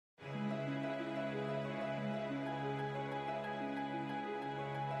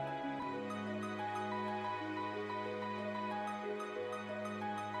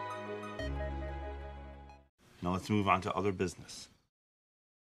Now let's move on to other business.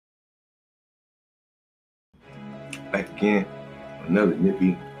 Back again, another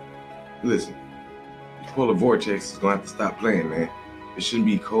nippy. Listen, this polar vortex is gonna have to stop playing, man. It shouldn't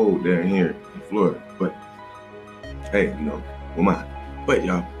be cold down here in Florida, but hey, you know, who am I? But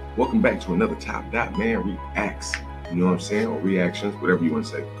y'all, welcome back to another Top Dot, man. Reacts, you know what I'm saying? Or reactions, whatever you want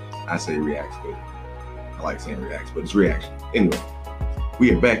to say. I say reacts, but I like saying reacts, but it's reaction. Anyway,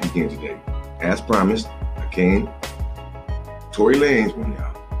 we are back again today. As promised, I came. Tory Lanez one,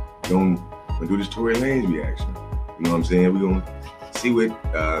 y'all. We're gonna do this Tory Lanez reaction. You know what I'm saying? We're gonna see what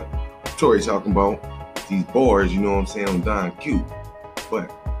Tory talking about. These bars, you know what I'm saying, on Don Q. But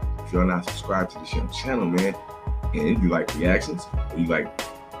if y'all not subscribed to this channel, man, and if you like reactions, or you like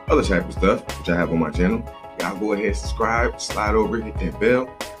other type of stuff, which I have on my channel, y'all go ahead, subscribe, slide over, hit that bell,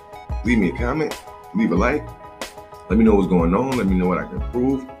 leave me a comment, leave a like, let me know what's going on, let me know what I can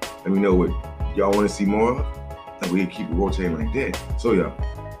improve, let me know what y'all want to see more of, and we can keep it rotating like that. So y'all,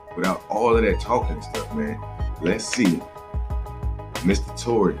 without all of that talking stuff, man, let's see Mr.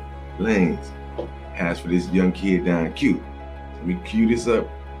 Tory Lanez has for this young kid down Q. Let me cue this up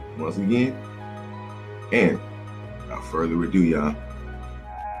once again. And without further ado, y'all,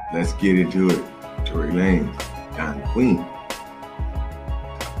 let's get into it. Tory Lanez, Don Queen.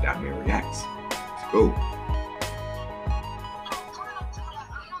 Top Man Reacts. Let's go.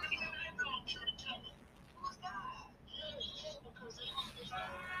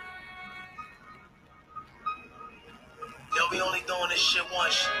 Yo, we only doing this shit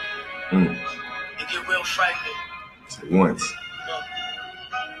once. It get real frightening. Once.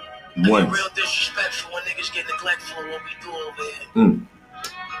 It get real disrespectful when niggas get neglectful of what we do over here.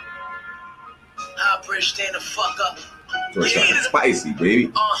 High bridge, stand the fuck up. So it's like spicy,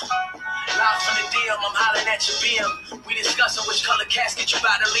 baby. Live from the DM, I'm hollering at your BM. We discussing which color casket you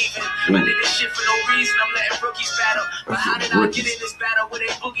about to leave in. I did this shit for no reason, I'm letting rookies battle. But how did I get in this battle with a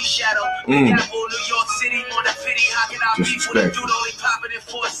boogie shadow? Big Apple, New York City, on the pity. How can I beef with a dude only popping in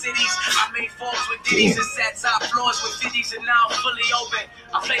 4 cities? I made forks with ditties and sat top floors with 50s, and now I'm fully open.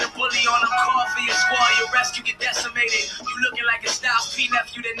 I played a bully on them, call for your squad, your rescue get decimated. You looking like a Styles P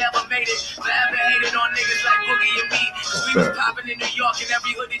nephew that never made it. Forever hated on niggas like Boogie and me. Cause we was popping in New York and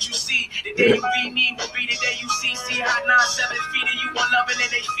every hood that you see. The day you beat me will be the day you see hot 9-7 feet and you want loving and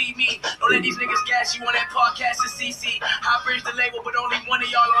they feed me. Don't let these niggas gas you on that podcast and CC. I bridge the label, but only one of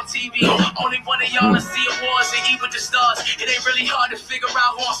y'all on TV. Only one of y'all to see awards and eat with the stars. It ain't really hard to figure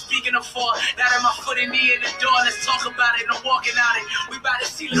out who I'm speaking of for. Now that my foot and knee in the door, let's talk about it. I'm walking out it. We about to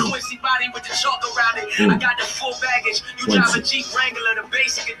see the Quincy body with the chalk around it. I got the full baggage. You drive a Jeep Wrangler, the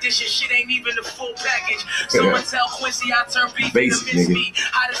basic edition. Shit ain't even the full package. Someone tell Quincy I turn beef to miss me.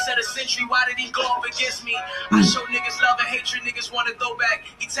 Hottest of the century, why did he go up against me? I show niggas love and hatred, niggas want to throw back.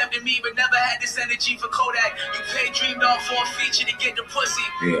 He tempted me, but never had this energy for Kodak. You paid Dream Dog for a feature to get the pussy.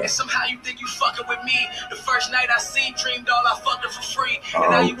 And somehow you think you fucking with me. The first night I seen Dream Dog, I fucked her for free. And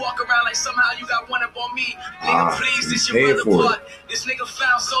now you walk around like somehow you got one up on me. Nigga, please, this your brother part. This nigga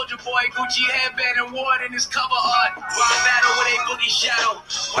found Soldier Boy, Gucci headband, and wore it in his cover art. Why battle with a boogie shadow?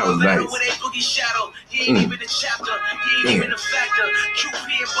 Why battle with a boogie shadow? He ain't even a chapter, he ain't even a factor. QP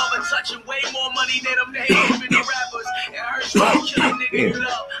and Bubba touching way more money than them, they ain't even the rappers. It hurts when you kill a nigga you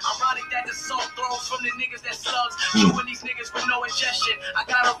love. Ironic that the salt thrown from the niggas that slugs. Chewing these niggas with no ingestion. I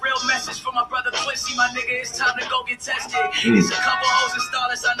got a real message from my brother Quincy, my nigga, it's time to go get tested. It's a couple hoes and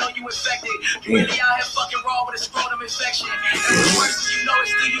starlets, I know you infected. You really out here fucking raw with a scrotum infection. And the worst is you know it,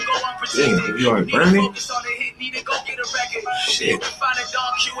 still you go unprotected. You need to focus on the hit, need to go get a record. You can find a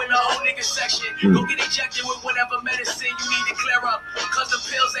dog Q in the whole nigga section. Go get injected with whatever medicine you need to clear up. Cause the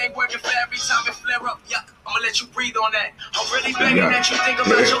pills ain't working for every time it flare up. Yuck, I'ma let you breathe on that. I'm really begging that you think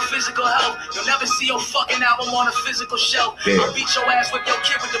about your physical health. You'll never see your fucking album on a physical shelf. I'll beat your ass with your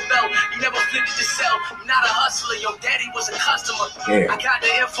kid with the belt. You never flipped it yourself. You're not a hustler, your daddy was a customer. I got the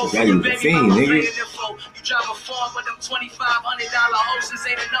info for your baby mama paying info. You drive a farm, but them $2,500 hoses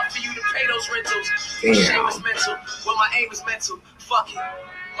ain't enough for you to pay those rentals. My shame is mental, well my aim is mental. Fuck it.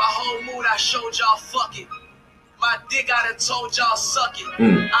 My whole mood I showed y'all, fuck it. My dick I done told y'all suck it.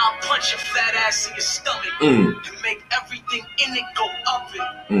 I'll punch your fat ass in your stomach and make everything in it go up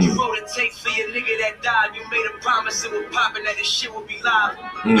it. You wrote a tape for your nigga that died. You made a promise it would pop and that this shit would be live.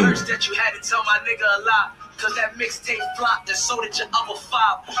 Hurts that you had to tell my nigga a lie. cause that mixtape flopped, and so did your other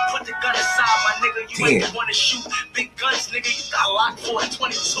 5. Put the gun aside, my nigga, you ain't the one to shoot. Big guns, nigga, you got locked for a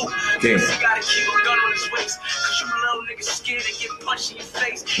 22. You gotta keep a gun on his waist, cause you little niggas scared to get punched in your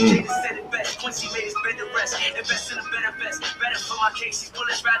face. Jada said it best, Quincy made his bed to rest. Invest in a better vest, better for my case. These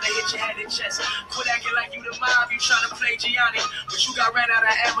bullets rather hit your head and chest. Quit acting like you the mob, you tryna play Gianni, but you got ran out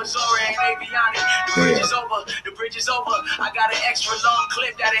of Amazon and Aviani. The bridge is over, the bridge is over. I got an extra long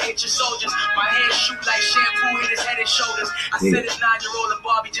clip that'll hit your soldiers. My hands shoot like shampoo, hit his head and shoulders. I said his 9-year-old and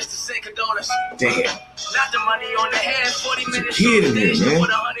Barbie just to say condolence. Damn. Not the money on the head, 40 minutes kid in there, man.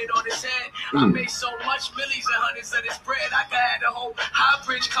 Put 100 on his head. I made so much, millies and hundreds of this bread. I could have the whole high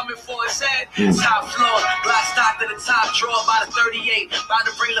bridge coming for his head. Top floor, black stock to the top drawer by the 38. About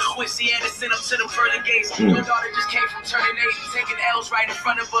to bring LaQuincy Anderson up to the pearly gates. Your daughter just came from turning 8 and taking L's right in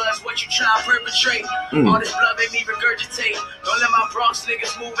front of us. What you trying to perpetrate? All this blood made me regurgitate. Don't let my Bronx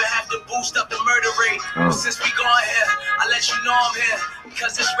niggas move and have to boost up the murder rate. Since we gone here, I let you know I'm here.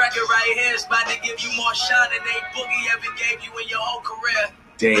 Because this record right here is about to give you more shine than they Boogie ever gave you in your whole career.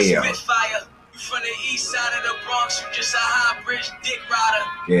 Damn. Spitfire. You from the east side of the Bronx, you just a high bridge dick rider.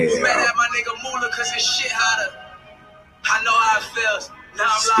 Yeah. You mad at my nigga Moolah cause his shit hotter. I know how it feels. Now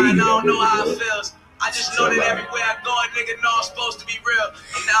I'm lying, I don't know how it feels. I just know that everywhere I go, a nigga know I'm supposed to be real.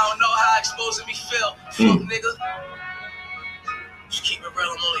 And I don't know how exposing me feel. Fuck nigga. Just keep it real,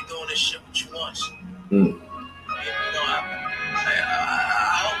 I'm only doing this shit what you want. You know,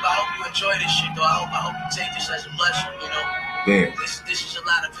 I hope you enjoy this shit though. I hope you take this as a blessing, you know. Damn. This is a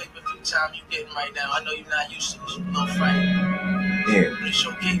lot of pay-per-view time you getting right now. I know you're not used to this, no fight. Yeah. But it's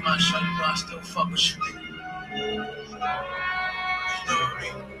your game, my show, you know I still fuck with you. You know what I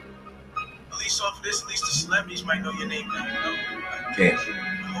mean? At least off of this, at least the celebrities might know your name now, you know? Damn. I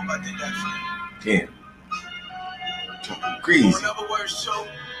hope I did that for you. Damn. Talking crazy. In other words, too,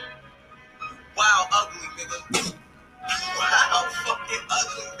 wow, ugly, nigga. Wow, fucking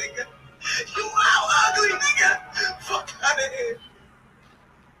ugly, nigga. You wow, ugly, nigga. Fuck out of here.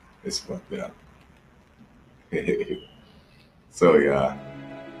 It's fucked up. So, y'all,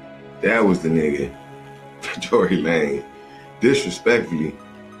 that was the nigga, Tory Lanez, disrespectfully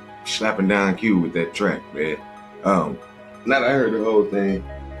slapping down Q with that track, man. Now that I heard the whole thing,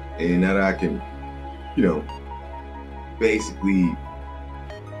 and now that I can, you know, basically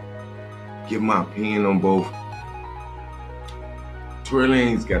give my opinion on both. Tory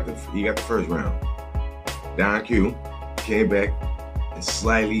Lanez got the first round. Don Q came back and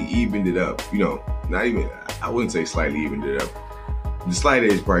slightly evened it up. You know, not even, I wouldn't say slightly evened it up. The slight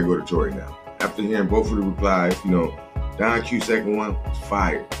edge probably go to Tory now. After hearing both of the replies, you know, Don Q's second one was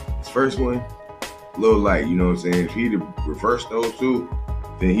fire. His first one, a little light, you know what I'm saying? If he'd have reversed those two,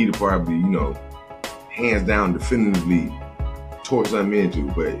 then he'd have probably, you know, hands down definitively tore something into.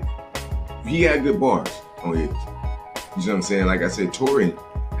 But he had good bars on his. You know what I'm saying? Like I said, Tory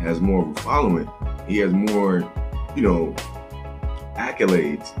has more of a following. He has more, you know,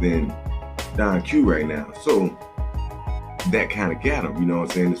 accolades than Don Q right now. So that kind of got him, you know what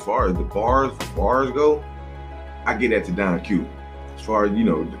I'm saying? As far as the bars go, I get that to Don Q. As far as, you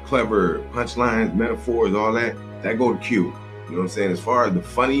know, the clever punchlines, metaphors, all that go to Q. You know what I'm saying? As far as the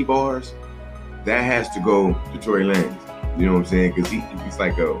funny bars, that has to go to Tory Lanez. You know what I'm saying? Because he's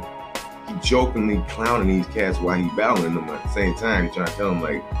like he jokingly clowning these cats while he battling them at the same time. He's trying to tell them,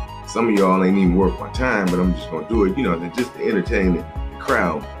 like, some of y'all ain't even worth my time, but I'm just going to do it, you know, just to entertain the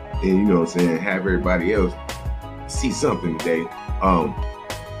crowd and, you know what I'm saying, have everybody else see something today.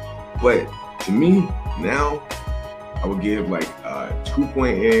 But to me, now, I would give like a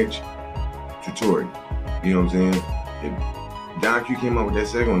 2-point edge to Tory. You know what I'm saying? If Don Q came out with that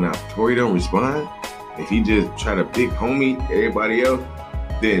second one, now Tory don't respond, if he just try to big homie everybody else,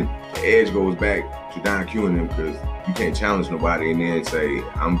 then the edge goes back to Don Q and them, because you can't challenge nobody and then say,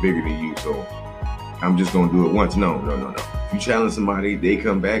 I'm bigger than you, so I'm just gonna do it once. No. If you challenge somebody, they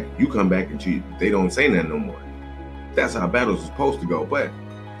come back, you come back and they don't say nothing no more. That's how battles are supposed to go. But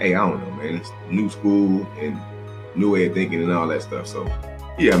hey, I don't know, man. It's new school and new way of thinking and all that stuff. So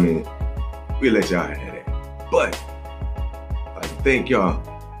yeah, I mean, we'll let y'all have that. But I'd like to thank y'all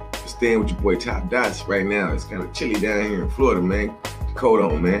for staying with your boy Top Dots right now. It's kind of chilly down here in Florida, man. The coat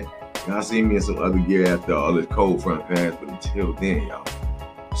on, man. Y'all see me in some other gear after all this cold front pass, but until then, y'all,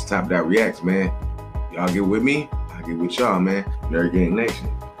 it's Top Dot Reacts, man. Y'all get with me, I'll get with y'all, man. Nerd Gang Nation.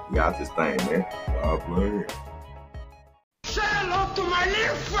 We got this thing, man. Y'all playing. Say hello to my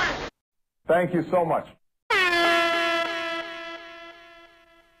little friend. Thank you so much.